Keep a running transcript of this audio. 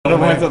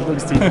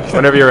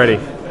Whenever you're ready.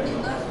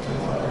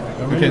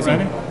 Okay,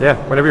 ready? Yeah,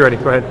 whenever you're ready,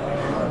 go ahead.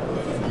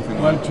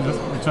 Well,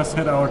 we just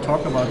had our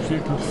talk about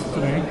g-eclipse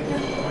today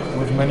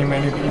with many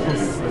people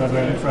that were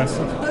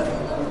interested.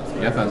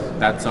 Yeah,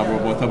 that's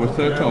our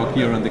third talk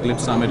here on the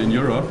Eclipse Summit in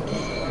Europe.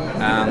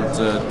 And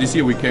this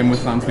year we came with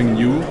something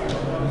new.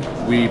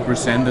 We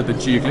presented the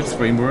g-eclipse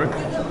framework.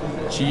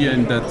 G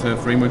in that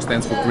framework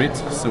stands for grid,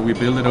 so we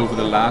built it over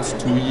the last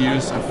 2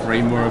 years, a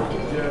framework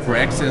for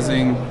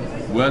accessing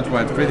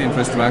worldwide grid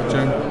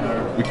infrastructure.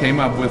 We came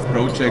up with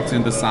projects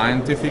in the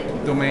scientific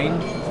domain,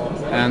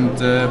 and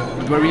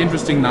very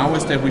interesting now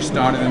is that we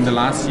started in the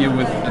last year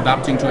with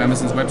adapting to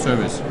Amazon's web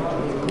service.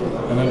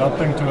 And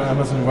adapting to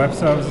Amazon Web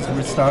Services,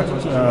 we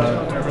started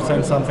to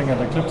present something at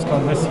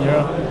EclipseCon this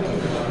year.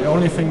 The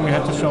only thing we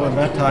had to show at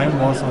that time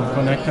was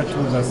connected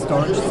to the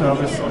storage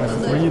service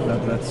S3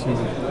 that lets you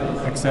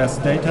access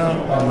data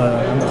on the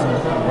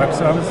Amazon Web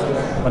Service.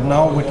 But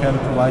now we can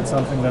provide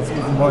something that's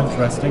even more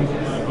interesting.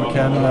 We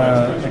can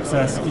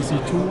access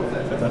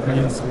EC2. That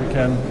means we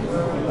can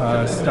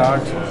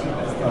start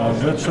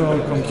virtual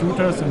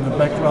computers in the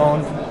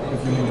background.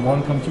 If you need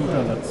one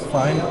computer, that's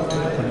fine,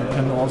 but you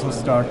can also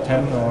start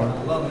 10 or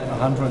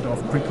 100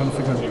 of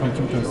pre-configured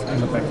computers in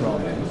the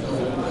background.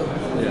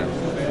 Yeah.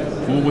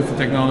 Cool with the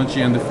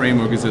technology and the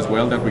framework is as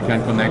well that we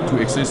can connect to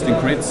existing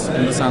grids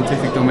in the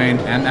scientific domain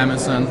and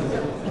Amazon.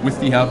 With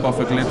the help of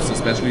Eclipse,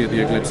 especially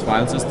the Eclipse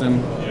file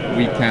system,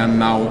 we can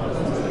now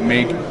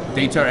make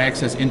data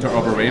access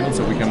interoperable,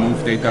 so we can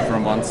move data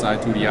from one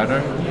side to the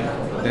other.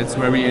 That's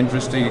very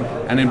interesting,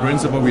 and in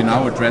principle we're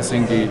now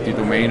addressing the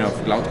domain of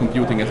cloud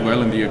computing as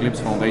well in the Eclipse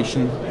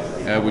Foundation,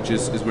 which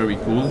is very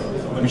cool.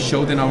 We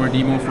showed in our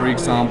demo, for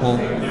example,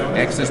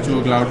 access to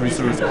a cloud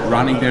resource,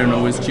 running there an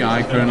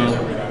OSGI kernel,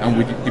 and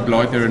we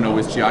deployed there an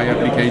OSGI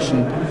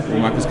application.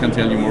 Markus can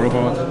tell you more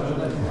about.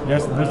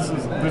 Yes,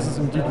 this is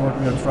indeed what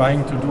we are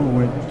trying to do.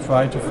 We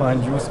try to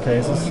find use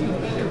cases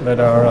that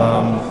are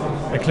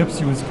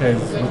Eclipse use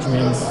cases, which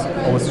means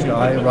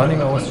OSGI, running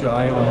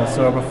OSGI on a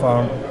server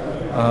farm,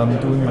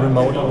 doing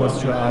remote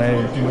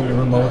OSGI, doing a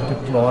remote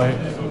deploy,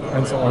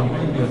 and so on.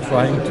 We're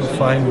trying to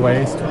find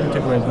ways to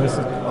integrate this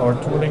with our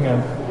tooling,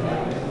 and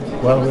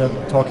well,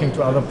 we're talking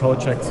to other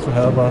projects to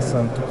help us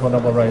and to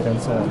collaborate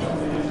and so on.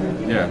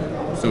 Yeah,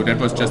 so that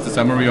was just a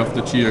summary of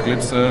the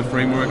g-eclipse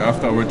framework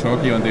after our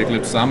talk here on the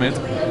Eclipse Summit,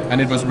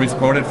 and it was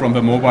recorded from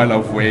the mobile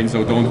of Wayne,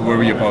 so don't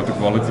worry about the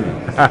quality.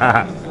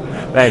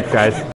 Thanks, guys.